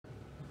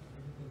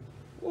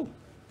Ooh.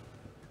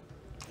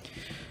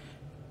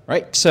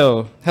 Right,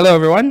 so hello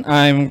everyone,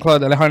 I'm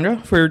Claude Alejandro.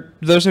 For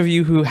those of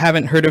you who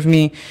haven't heard of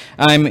me,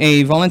 I'm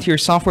a volunteer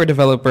software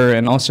developer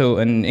and also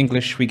an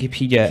English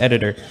Wikipedia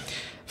editor.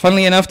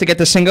 Funnily enough, to get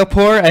to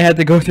Singapore, I had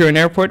to go through an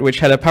airport which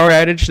had a power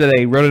outage that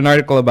I wrote an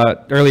article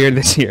about earlier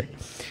this year.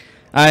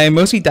 I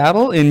mostly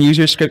dabble in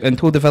user script and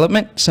tool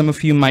development. Some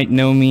of you might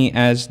know me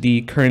as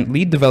the current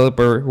lead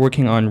developer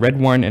working on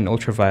Redwarn and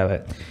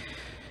Ultraviolet.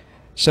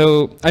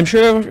 So I'm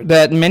sure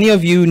that many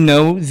of you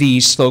know the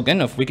slogan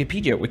of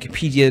Wikipedia,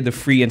 Wikipedia, the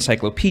free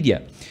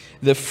encyclopedia.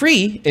 The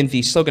free in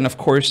the slogan, of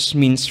course,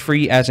 means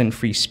free as in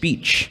free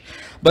speech.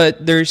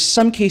 But there's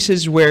some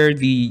cases where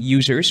the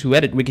users who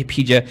edit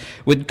Wikipedia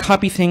would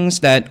copy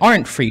things that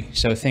aren't free.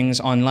 So things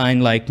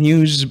online like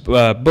news,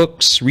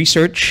 books,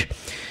 research.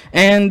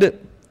 And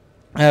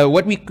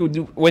what we could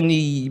do when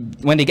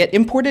they get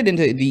imported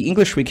into the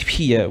English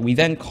Wikipedia, we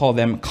then call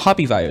them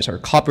copy violations or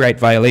copyright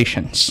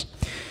violations.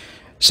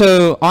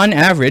 So on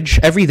average,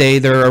 every day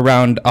there are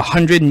around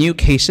 100 new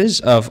cases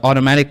of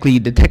automatically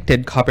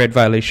detected copyright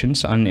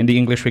violations in the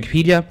English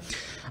Wikipedia.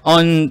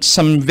 On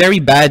some very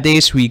bad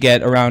days, we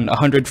get around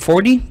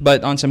 140,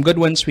 but on some good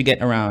ones, we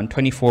get around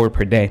 24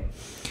 per day.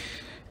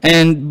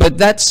 But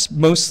that's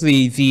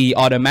mostly the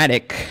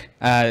automatically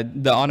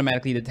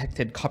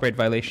detected copyright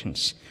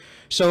violations.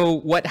 So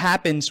what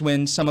happens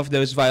when some of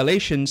those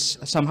violations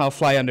somehow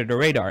fly under the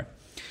radar?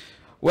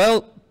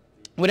 Well,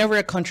 whenever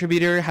a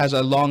contributor has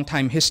a long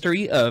time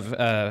history of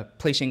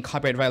placing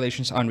copyright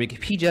violations on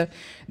Wikipedia,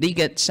 they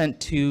get sent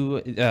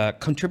to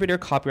contributor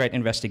copyright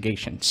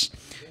investigations.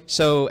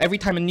 So every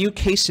time a new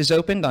case is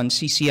opened on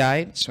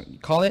CCI, that's what you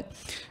call it,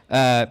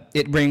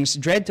 it brings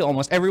dread to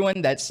almost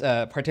everyone that's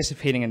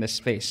participating in this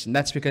space. And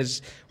that's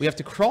because we have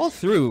to crawl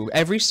through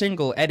every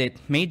single edit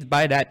made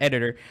by that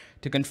editor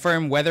to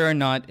confirm whether or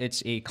not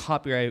it's a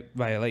copyright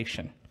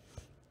violation.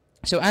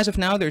 So as of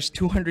now, there's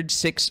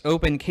 206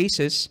 open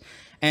cases.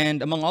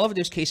 And among all of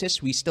those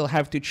cases, we still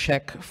have to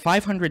check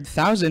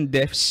 500,000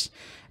 diffs,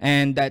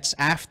 and that's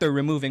after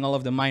removing all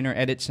of the minor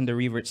edits and the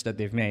reverts that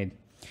they've made.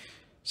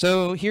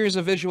 So here's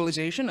a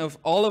visualization of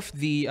all of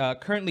the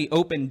currently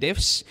open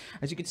diffs.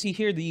 As you can see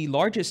here, the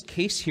largest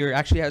case here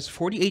actually has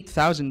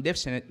 48,000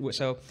 diffs in it.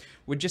 So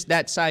with just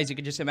that size, you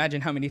can just imagine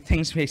how many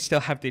things we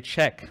still have to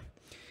check.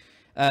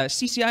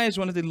 CCI is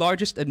one of the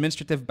largest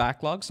administrative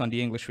backlogs on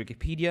the English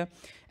Wikipedia,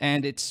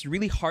 and it's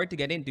really hard to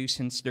get into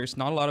since there's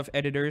not a lot of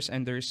editors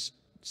and there's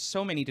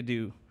so many to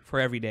do for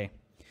every day.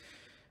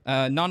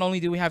 Not only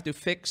do we have to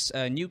fix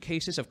new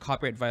cases of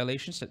copyright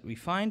violations that we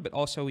find, but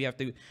also we have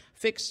to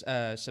fix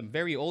some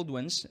very old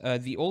ones.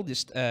 The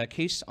oldest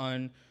case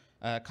on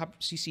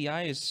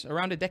CCI is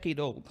around a decade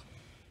old.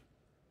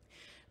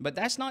 But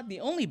that's not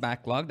the only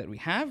backlog that we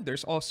have.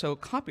 There's also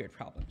copyright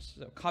problems.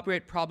 So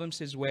copyright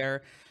problems is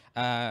where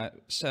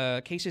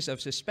cases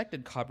of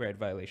suspected copyright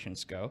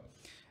violations go.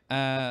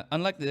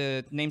 Unlike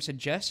the name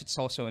suggests, it's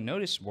also a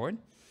notice board.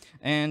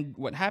 And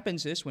what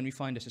happens is when we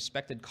find a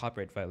suspected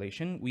copyright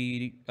violation,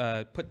 we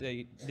put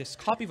this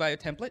copy via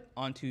template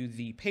onto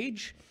the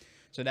page.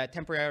 So that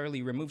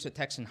temporarily removes the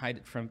text and hides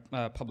it from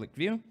public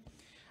view.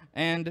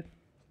 And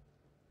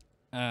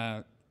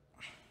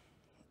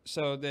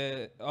so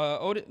the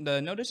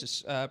notice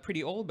is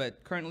pretty old,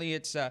 but currently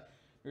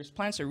there's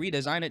plans to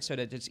redesign it so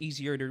that it's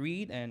easier to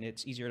read and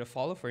it's easier to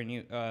follow for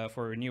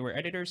newer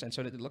editors and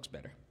so that it looks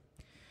better.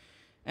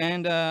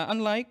 And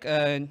unlike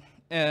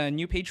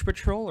New Page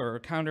Patrol or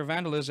counter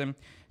vandalism,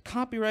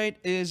 copyright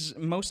is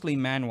mostly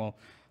manual.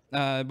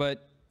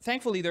 But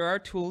thankfully, there are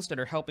tools that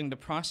are helping the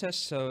process.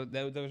 So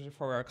those are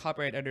for our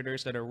copyright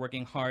editors that are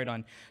working hard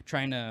on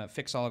trying to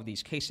fix all of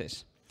these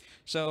cases.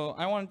 So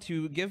I wanted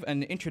to give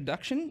an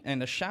introduction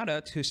and a shout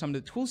out to some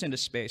of the tools in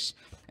this space.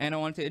 And I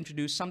wanted to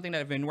introduce something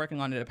that I've been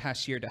working on in the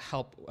past year to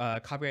help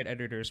copyright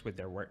editors with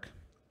their work.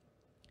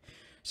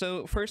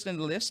 So first in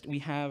the list, we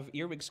have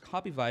Earwig's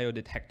Copy Vio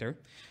Detector.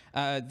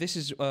 This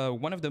is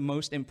one of the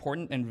most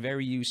important and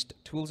very used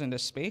tools in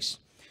this space.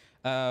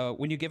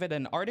 When you give it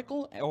an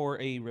article or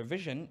a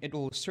revision, it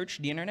will search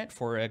the internet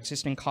for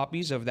existing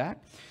copies of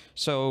that.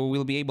 So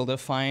we'll be able to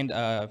find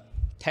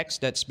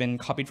text that's been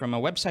copied from a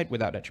website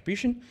without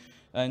attribution.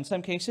 In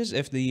some cases,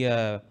 if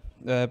the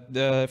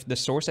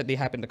source that they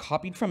happen to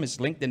copy from is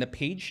linked in a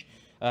page,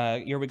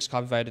 Earwig's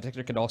Copy Vio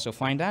Detector could also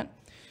find that.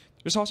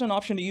 There's also an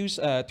option to use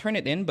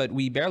Turnitin, but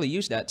we barely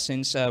use that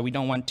since we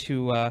don't want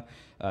to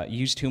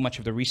use too much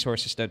of the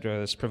resources that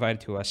is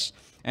provided to us.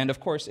 And of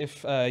course,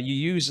 if you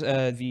use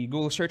the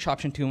Google search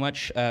option too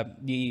much,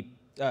 the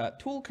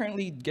tool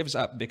currently gives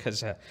up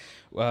because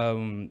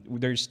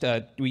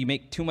we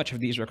make too much of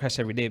these requests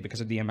every day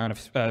because of the amount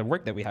of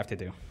work that we have to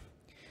do.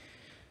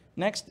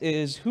 Next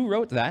is who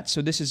wrote that.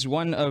 So this is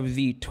one of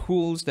the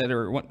tools that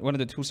are one of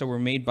the tools that were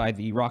made by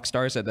the rock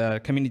stars at the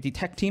community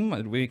tech team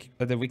at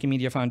the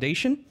Wikimedia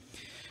Foundation.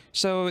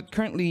 So it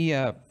currently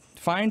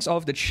finds all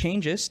of the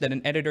changes that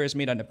an editor has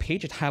made on a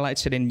page. It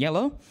highlights it in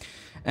yellow.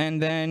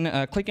 And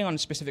then clicking on a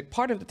specific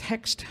part of the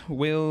text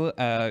will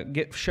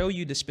show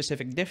you the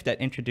specific diff that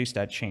introduced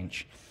that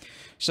change.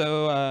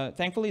 So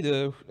thankfully,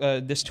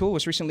 this tool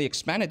was recently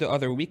expanded to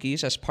other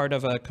wikis as part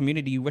of a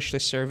community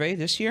wishlist survey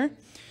this year.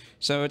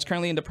 So it's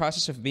currently in the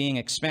process of being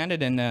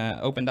expanded and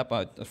opened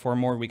up for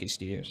more wiki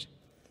studios.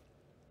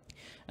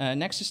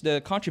 Next is the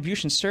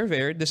contribution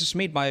surveyor. This is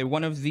made by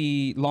one of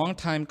the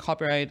longtime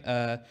copyright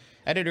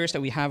editors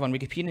that we have on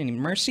Wikipedia named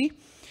Mercy.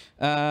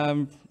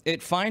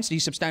 It finds the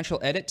substantial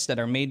edits that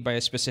are made by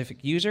a specific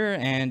user,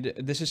 and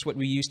this is what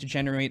we use to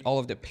generate all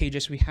of the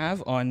pages we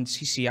have on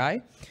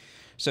CCI.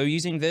 So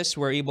using this,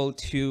 we're able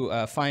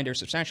to find our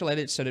substantial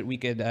edits so that we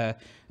could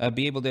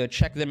be able to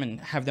check them and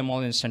have them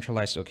all in a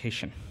centralized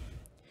location.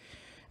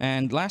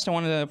 And last I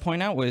wanted to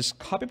point out was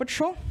Copy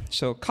Patrol.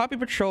 So Copy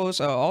Patrol is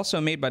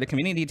also made by the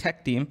community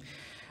tech team.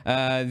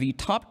 The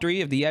top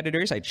 3 of the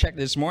editors I checked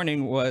this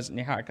morning was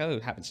Niharika, who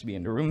happens to be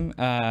in the room,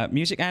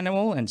 Music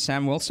Animal, and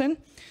Sam Wilson.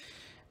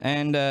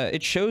 And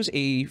it shows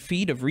a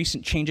feed of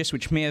recent changes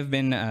which may have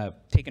been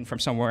taken from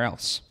somewhere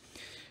else.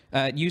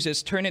 It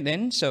uses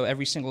Turnitin, so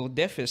every single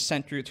diff is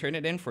sent through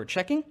Turnitin for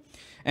checking.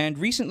 And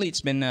recently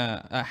it's been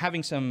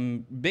having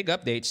some big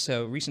updates.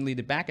 So recently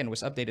the backend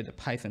was updated to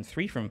Python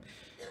 3 from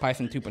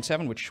Python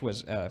 2.7, which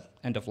was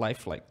end of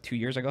life like 2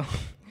 years ago.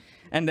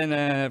 And then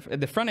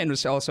the front end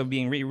was also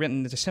being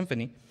rewritten to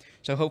Symfony.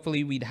 So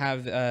hopefully we'd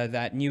have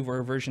that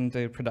newer version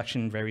to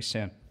production very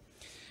soon.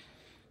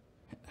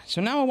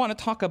 So now I want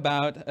to talk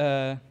about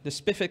the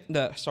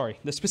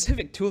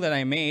specific tool that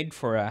I made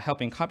for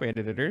helping copyright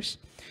editors.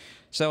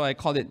 So I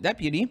called it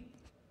Deputy.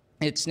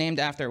 It's named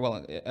after,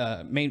 well,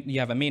 you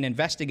have a main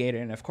investigator,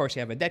 and of course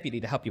you have a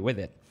deputy to help you with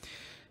it.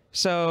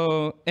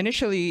 So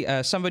initially,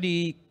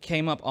 somebody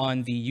came up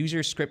on the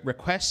user script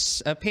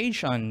requests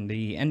page on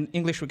the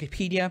English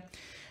Wikipedia,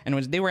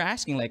 and they were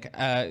asking, like,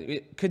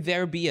 could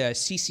there be a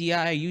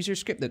CCI user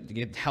script that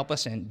could help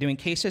us in doing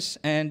cases?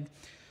 And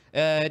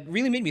it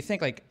really made me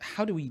think, like,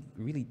 how do we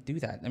really do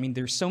that? I mean,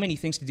 there's so many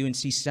things to do in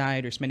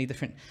CCI. There's many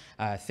different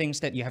things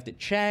that you have to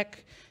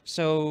check.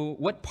 So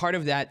what part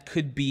of that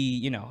could be,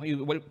 you know,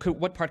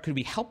 what part could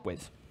we help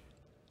with?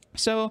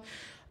 So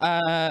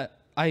I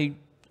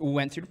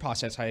went through the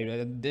process.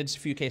 I did a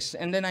few cases,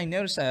 and then I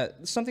noticed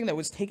something that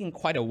was taking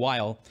quite a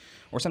while,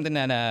 or something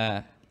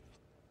that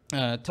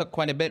took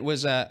quite a bit,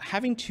 was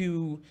having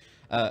to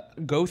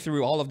go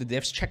through all of the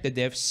diffs, check the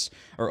diffs,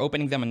 or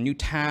opening them on new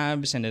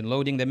tabs, and then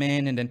loading them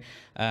in, and then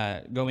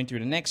going through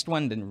the next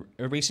one, then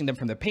erasing them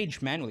from the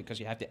page manually, because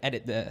you have to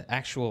edit the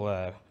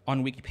actual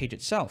on-wiki page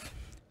itself.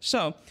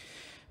 So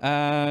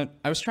I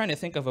was trying to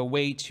think of a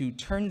way to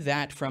turn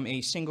that from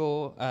a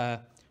single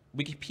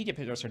Wikipedia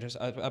page, or just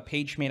a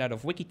page made out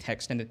of wiki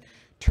text, and then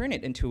turn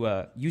it into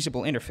a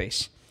usable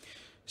interface.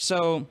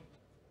 So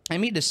I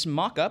made this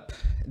mock-up.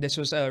 This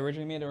was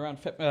originally made around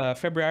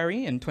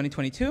February in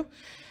 2022.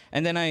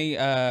 And then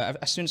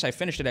as soon as I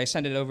finished it, I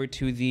sent it over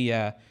to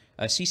the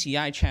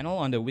CCI channel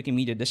on the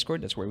Wikimedia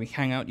Discord. That's where we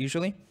hang out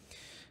usually.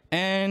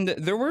 And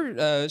there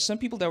were some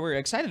people that were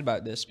excited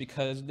about this,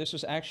 because this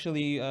was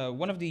actually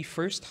one of the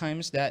first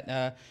times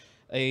that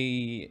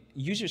a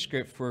user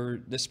script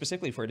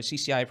specifically for the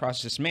CCI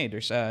process is made.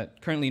 There's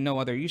currently no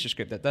other user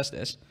script that does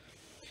this.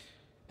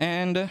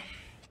 And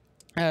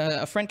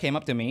a friend came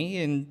up to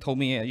me and told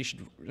me you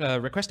should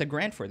request a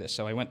grant for this.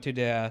 So I went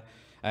to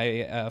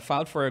I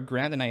filed for a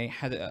grant, and I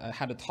had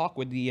a talk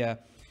with the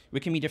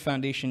Wikimedia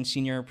Foundation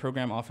Senior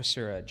Program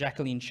Officer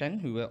Jacqueline Chen,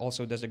 who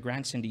also does the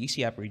grants in the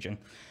ECAP region.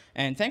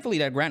 And thankfully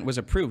that grant was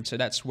approved, so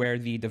that's where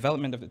the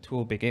development of the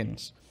tool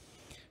begins.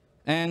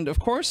 And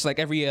of course, like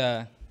every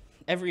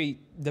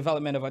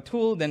development of a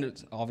tool, then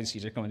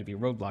obviously there's going to be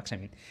roadblocks. I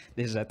mean,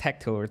 this is a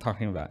tech tool we're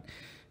talking about.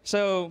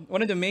 So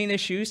one of the main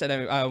issues that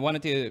I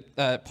wanted to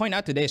point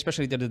out today,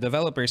 especially to the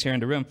developers here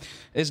in the room,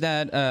 is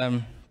that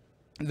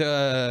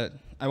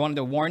I wanted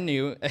to warn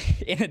you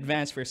in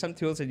advance for some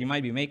tools that you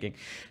might be making.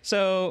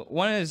 So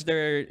one is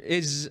there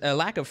is a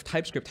lack of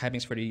TypeScript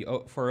typings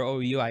for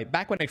OUI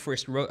back when I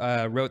first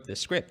wrote this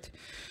script.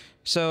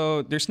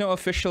 So there's no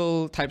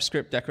official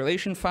TypeScript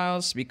declaration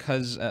files,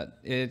 because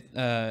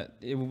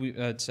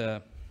it's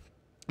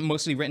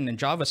mostly written in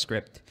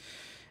JavaScript.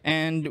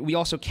 And we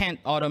also can't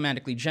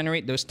automatically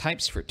generate those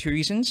types for 2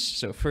 reasons.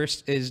 So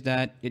first is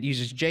that it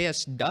uses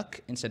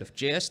JSDuck instead of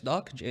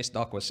JSDoc.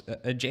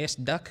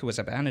 JSDuck was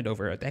abandoned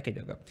over a decade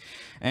ago.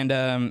 And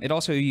it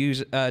also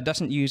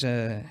doesn't use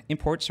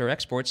imports or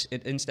exports.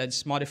 It instead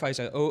modifies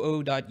a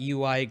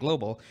oo.ui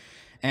global.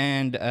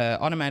 And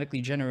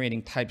automatically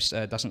generating types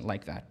doesn't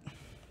like that.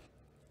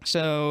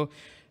 So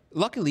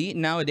luckily,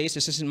 nowadays,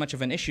 this isn't much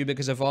of an issue,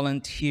 because a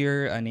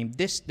volunteer named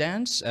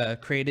Disdance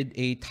created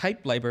a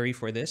type library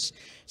for this.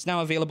 It's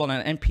now available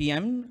on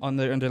NPM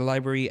under the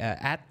library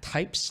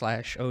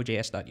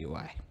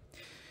 @types/ojs.ui.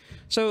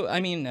 So, I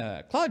mean,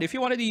 Claude, if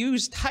you wanted to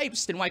use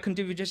types, then why couldn't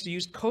you just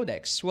use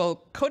Codex?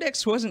 Well,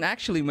 Codex wasn't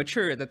actually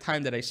mature at the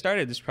time that I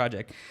started this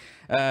project.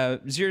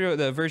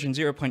 The version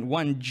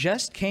 0.1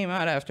 just came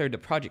out after the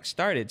project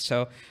started.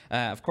 So,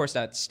 of course,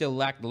 that still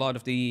lacked a lot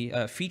of the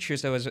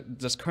features that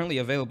was currently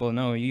available in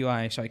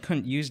OUI, so I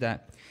couldn't use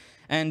that.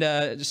 And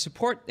the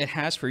support it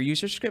has for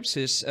user scripts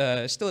is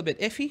still a bit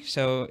iffy.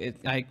 So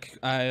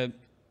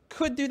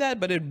could do that,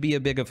 but it'd be a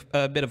bit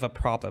of a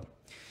problem.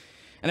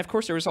 And of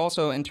course, there was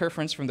also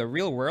interference from the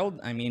real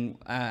world. I mean,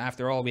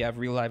 after all, we have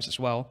real lives as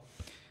well.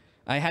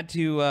 I had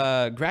to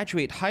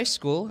graduate high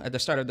school at the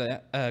start of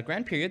the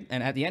grant period,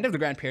 and at the end of the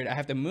grant period, I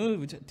have to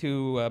move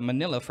to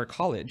Manila for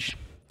college.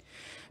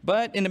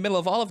 But in the middle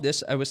of all of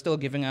this, I was still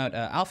giving out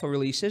alpha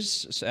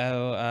releases.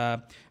 So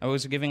I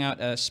was giving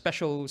out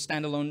special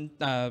standalone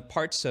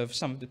parts of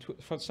some of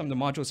the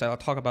modules that I'll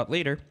talk about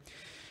later.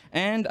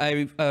 And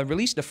I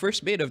released the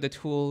first beta of the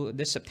tool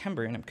this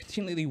September, and I'm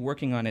continually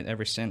working on it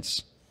ever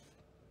since.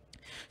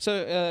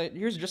 So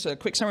here's just a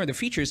quick summary of the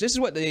features. This is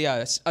what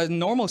a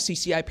normal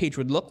CCI page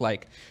would look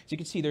like. So you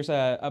can see there's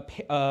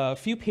a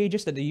few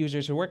pages that the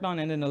users have worked on,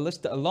 and then a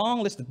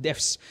long list of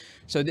diffs.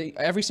 So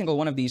every single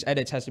one of these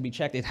edits has to be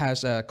checked. It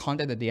has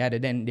content that they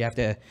added in. They have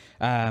to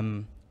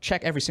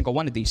check every single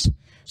one of these.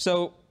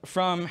 So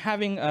from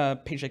having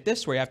a page like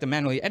this where you have to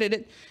manually edit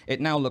it,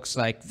 it now looks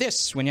like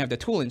this when you have the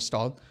tool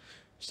installed.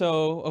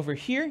 So over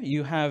here,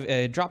 you have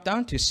a drop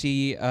down to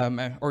see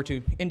or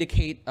to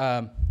indicate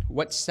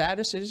what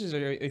status is,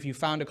 or if you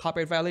found a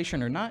copyright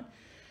violation or not.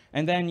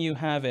 And then you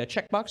have a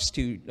checkbox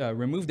to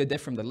remove the diff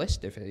from the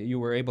list if you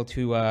were able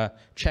to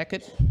check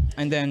it.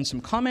 And then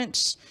some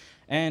comments.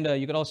 And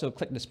you could also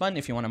click this button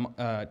if you want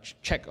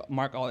to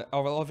mark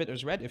all of it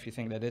as red if you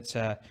think that it's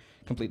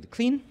completely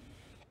clean.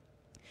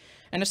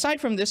 And aside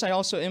from this, I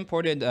also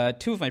imported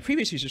 2 of my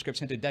previous user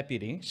scripts into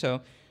Deputy. So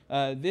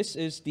this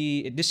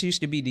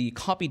used to be the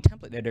copied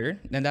template editor,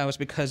 and that was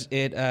because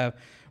it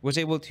was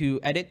able to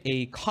edit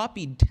a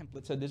copied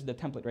template. So this is the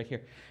template right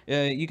here.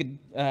 You could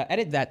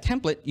edit that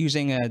template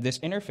using this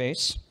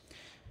interface.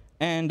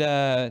 And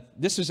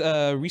this was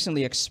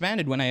recently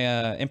expanded when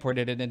I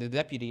imported it into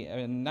Deputy.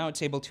 And now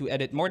it's able to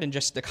edit more than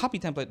just the copy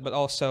template, but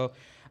also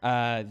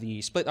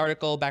the split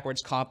article,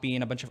 backwards copy,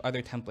 and a bunch of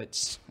other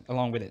templates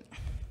along with it.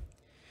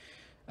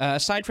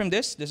 Aside from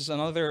this is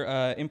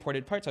another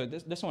imported part. So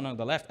this one on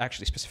the left,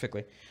 actually,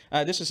 specifically.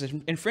 This is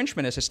an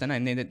infringement assistant. I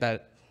named it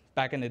that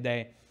back in the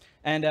day.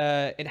 And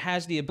it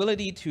has the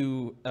ability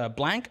to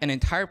blank an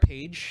entire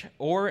page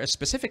or a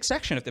specific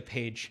section of the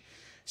page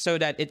so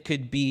that it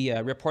could be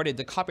reported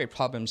the copyright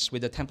problems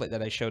with the template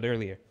that I showed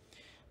earlier.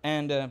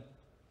 And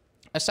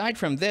aside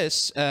from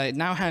this, it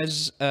now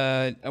has,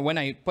 when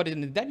I put it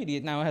in the Deputy,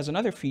 it now has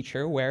another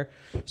feature where,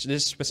 so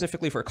this is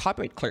specifically for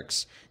copyright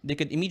clerks, they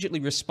could immediately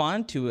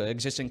respond to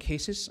existing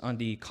cases on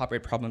the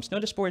copyright problems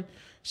notice board.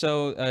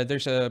 So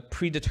there's a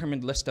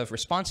predetermined list of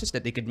responses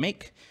that they could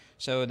make.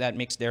 So that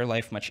makes their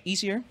life much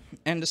easier.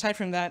 And aside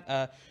from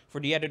that,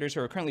 for the editors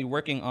who are currently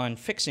working on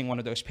fixing one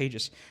of those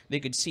pages, they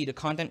could see the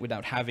content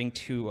without having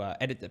to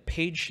edit the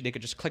page. They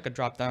could just click a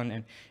drop down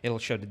and it'll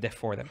show the diff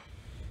for them.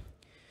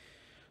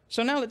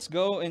 So now let's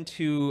go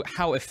into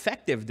how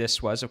effective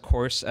this was. Of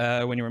course,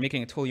 when you were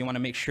making a tool, you want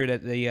to make sure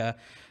that the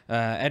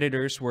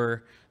editors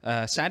were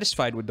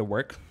satisfied with the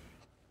work.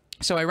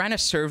 So I ran a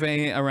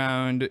survey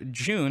around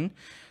June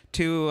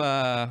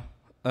to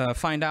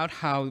find out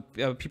how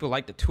people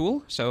liked the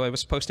tool. So it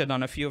was posted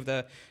on a few of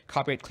the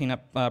copyright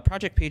cleanup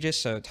project pages,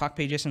 so talk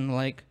pages and the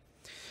like.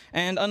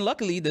 And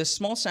unluckily, the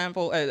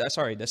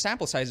the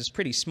sample size is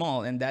pretty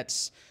small, and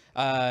that's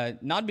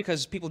not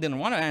because people didn't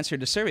want to answer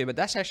the survey, but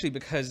that's actually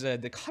because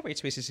the copyright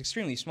space is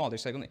extremely small.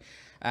 There's like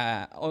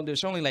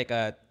only like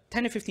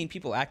 10 to 15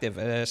 people active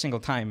at a single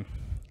time.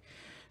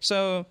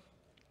 So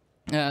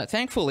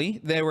thankfully,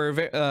 they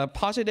were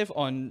positive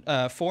on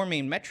 4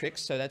 main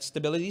metrics. So that's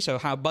stability, so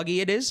how buggy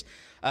it is.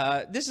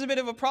 This is a bit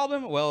of a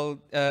problem. Well,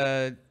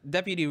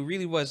 Deputy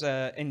really was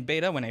in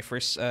beta when I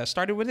first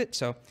started with it,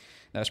 so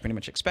that was pretty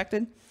much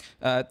expected.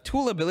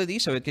 Tool ability,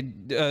 so it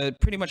could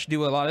pretty much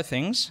do a lot of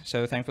things.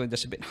 So thankfully,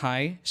 that's a bit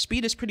high.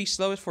 Speed is pretty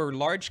slow for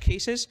large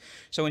cases.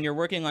 So when you're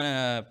working on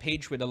a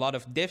page with a lot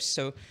of diffs,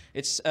 so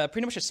it's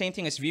pretty much the same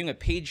thing as viewing a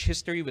page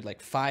history with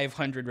like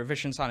 500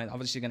 revisions on it.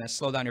 Obviously, going to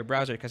slow down your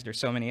browser because there's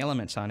so many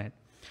elements on it.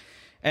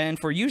 And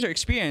for user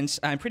experience,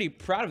 I'm pretty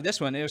proud of this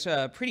one. It was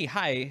pretty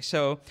high.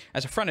 So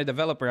as a front-end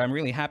developer, I'm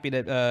really happy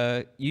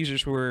that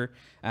users were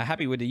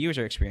happy with the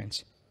user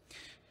experience.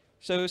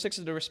 So 6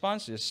 of the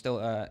responses,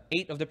 still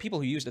 8 of the people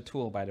who use the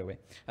tool, by the way.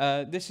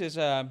 6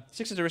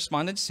 of the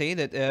respondents say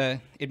that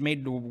it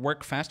made the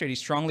work faster. They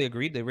strongly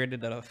agreed. They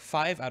rated it a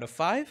 5 out of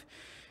 5.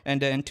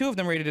 And then 2 of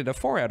them rated it a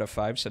 4 out of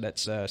 5, so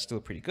that's still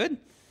pretty good.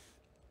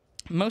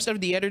 Most of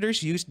the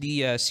editors used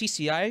the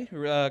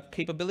CCI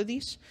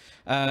capabilities.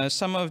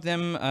 Some of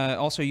them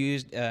also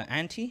used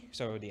ANTI,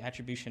 so the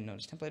Attribution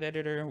Notice Template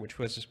Editor, which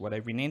was what I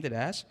renamed it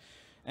as.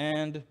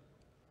 And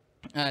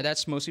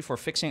that's mostly for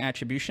fixing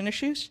attribution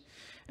issues.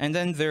 And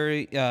then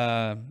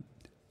there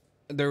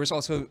was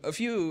also a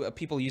few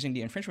people using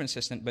the infringement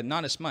assistant, but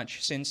not as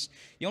much, since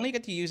you only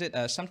get to use it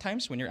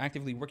sometimes when you're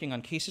actively working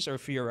on cases or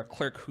if you're a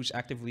clerk who's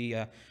actively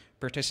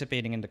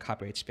participating in the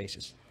copyright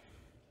spaces.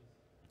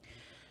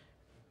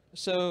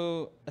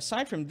 So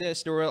aside from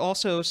this, there were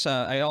also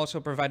I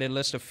also provided a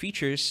list of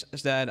features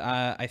that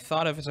I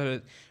thought of so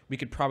that we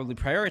could probably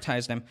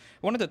prioritize them.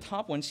 One of the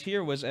top ones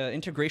here was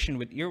integration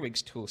with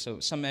Earwig's tool.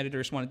 So some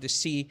editors wanted to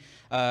see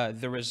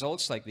the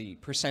results, like the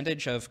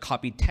percentage of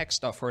copied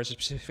text for a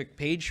specific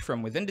page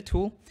from within the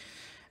tool.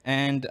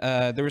 And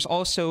there was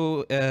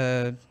also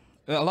a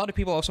lot of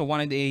people also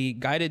wanted a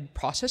guided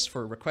process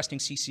for requesting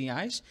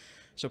CCIs.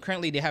 So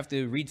currently they have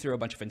to read through a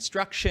bunch of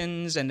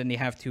instructions, and then they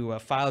have to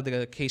file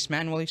the case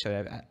manually, so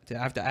they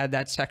have to add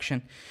that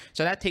section.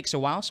 So that takes a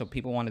while, so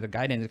people wanted a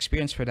guidance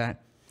experience for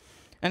that.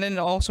 And then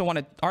they also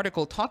wanted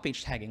article top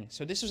page tagging.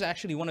 So this was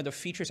actually one of the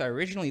features I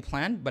originally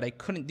planned, but I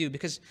couldn't do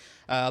because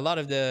a lot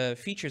of the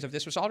features of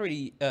this was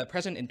already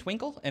present in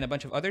Twinkle and a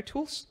bunch of other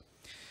tools.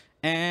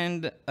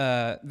 And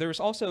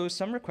there's also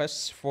some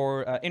requests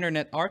for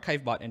Internet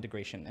Archive bot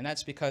integration. And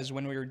that's because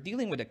when we're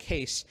dealing with a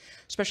case,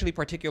 especially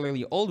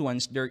particularly old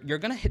ones, you're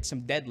going to hit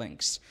some dead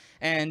links.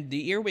 And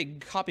the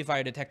Earwig copy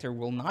detector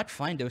will not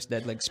find those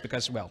dead links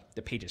because, well,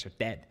 the pages are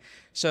dead.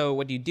 So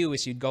what you do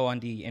is you go on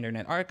the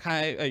Internet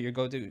Archive, you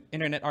go to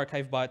Internet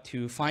Archive bot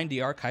to find the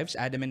archives,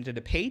 add them into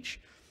the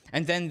page,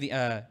 and then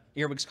the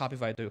Earwig's copy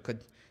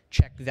could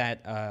check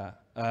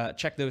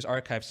check those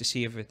archives to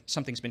see if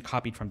something's been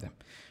copied from them.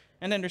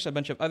 And then there's a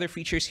bunch of other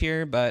features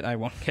here, but I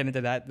won't get into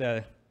that.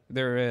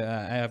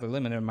 I have a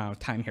limited amount of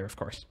time here, of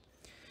course.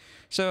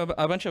 So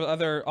a bunch of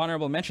other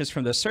honorable mentions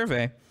from the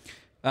survey.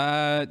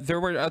 There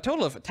were a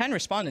total of 10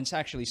 respondents,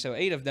 actually, so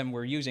 8 of them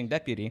were using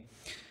Deputy.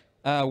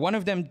 One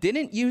of them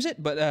didn't use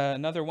it, but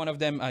another one of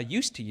them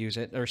used to use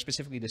it, or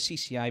specifically the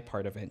CCI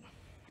part of it.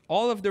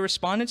 All of the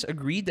respondents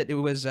agreed that it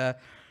was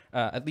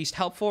at least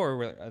helpful,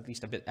 or at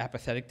least a bit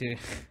apathetic to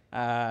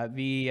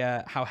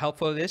how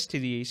helpful it is to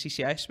the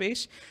CCI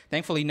space.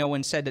 Thankfully, no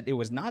one said that it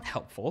was not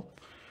helpful.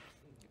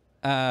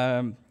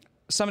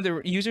 Some of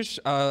the users,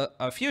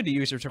 a few of the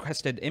users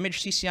requested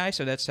image CCI,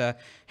 so that's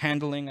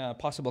handling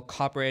possible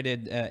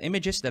copyrighted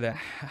images that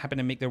happen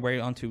to make their way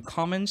onto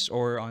Commons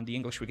or on the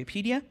English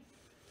Wikipedia.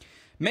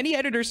 Many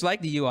editors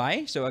like the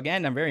UI, so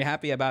again, I'm very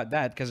happy about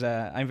that because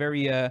I'm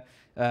very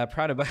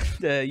proud about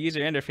the user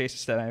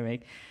interfaces that I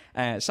make.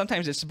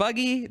 Sometimes it's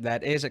buggy,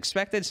 that is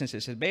expected since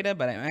it's a beta,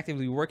 but I'm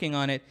actively working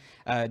on it.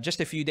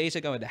 Just a few days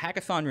ago at the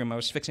hackathon room, I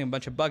was fixing a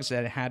bunch of bugs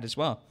that it had as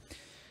well.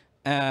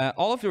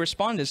 All of the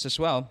respondents as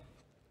well,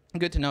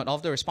 good to note, all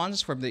of the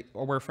respondents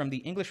were from the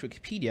English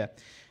Wikipedia,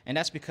 and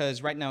that's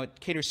because right now it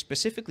caters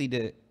specifically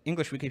to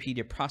English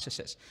Wikipedia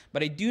processes.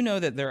 But I do know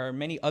that there are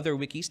many other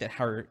wikis that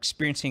are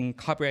experiencing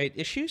copyright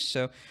issues,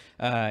 so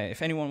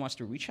if anyone wants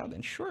to reach out,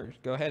 then sure,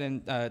 go ahead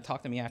and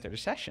talk to me after the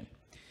session.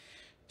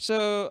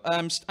 So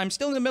I'm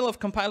still in the middle of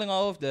compiling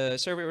all of the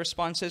survey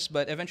responses,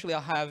 but eventually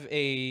I'll have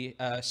a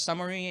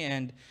summary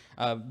and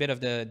a bit of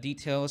the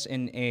details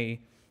in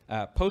a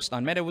post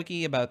on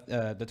MetaWiki about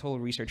the total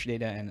research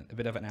data and a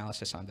bit of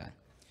analysis on that.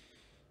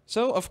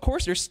 So of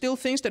course, there's still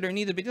things that are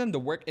needed to be done. The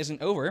work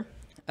isn't over.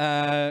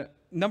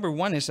 Number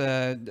one is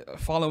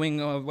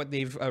following what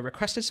they've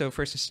requested. So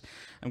first is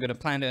I'm going to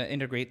plan to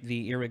integrate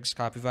the Earwig's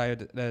copy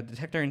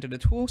detector into the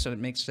tool so it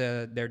makes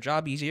their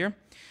job easier.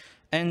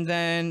 And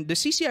then the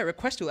CCI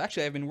request tool,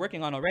 actually, I've been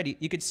working on already.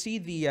 You could see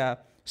the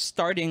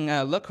starting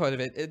look of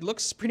it. It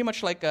looks pretty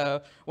much like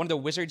one of the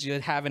wizards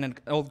you'd have in an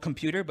old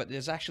computer, but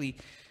it's actually,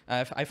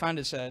 I found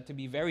this to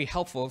be very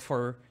helpful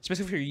for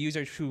specifically for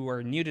users who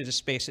are new to the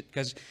space,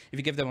 because if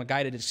you give them a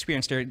guided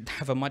experience, they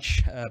have a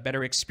much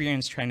better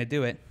experience trying to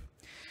do it.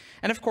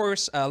 And of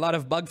course, a lot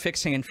of bug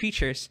fixing and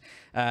features.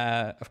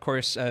 Of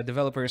course,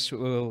 developers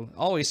will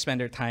always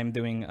spend their time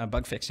doing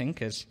bug fixing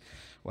because,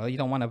 well, you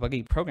don't want a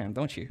buggy program,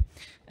 don't you?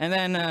 And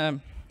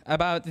then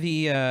about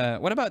the,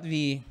 what about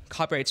the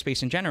copyright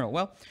space in general?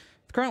 Well,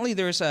 currently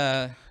there's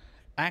a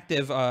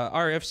active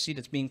RFC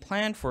that's being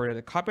planned for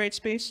the copyright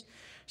space.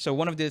 So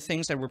one of the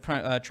things that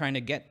we're trying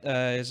to get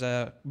is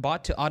a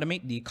bot to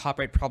automate the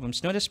copyright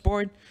problems notice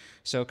board.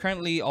 So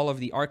currently all of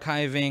the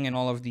archiving and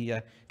all of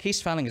the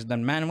case filing is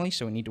done manually,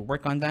 so we need to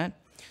work on that.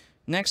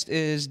 Next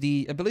is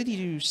the ability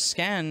to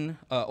scan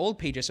old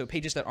pages, so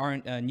pages that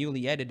aren't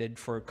newly edited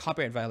for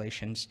copyright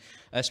violations,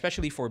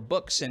 especially for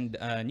books and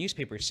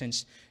newspapers,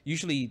 since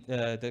usually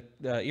the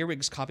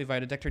Earwig's copy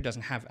detector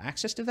doesn't have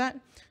access to that,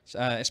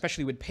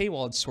 especially with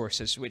paywalled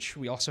sources, which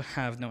we also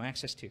have no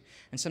access to.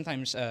 And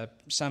sometimes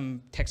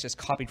some text is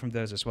copied from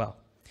those as well.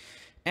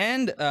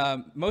 And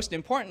most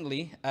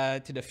importantly,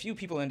 to the few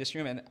people in this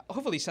room, and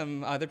hopefully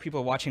some other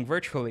people watching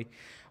virtually,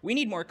 we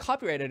need more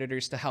copyright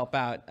editors to help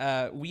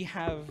out. We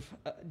have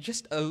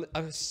just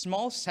a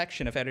small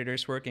section of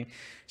editors working.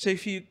 So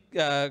if you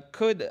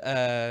could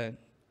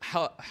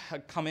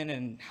come in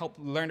and help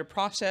learn the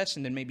process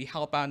and then maybe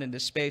help out in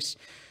this space,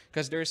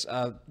 because there's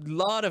a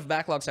lot of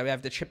backlogs that we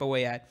have to chip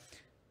away at.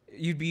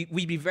 We'd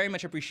be very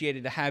much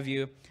appreciated to have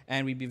you,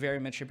 and we'd be very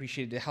much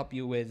appreciated to help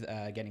you with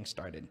getting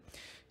started.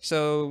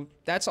 So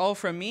that's all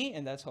from me,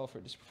 and that's all for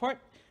this report.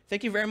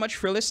 Thank you very much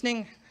for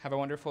listening. Have a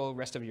wonderful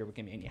rest of your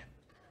Wikimania.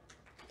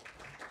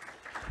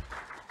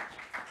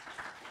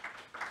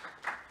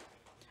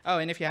 Oh,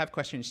 and if you have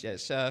questions,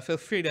 yes, feel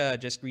free to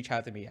just reach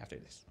out to me after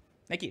this.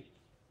 Thank you.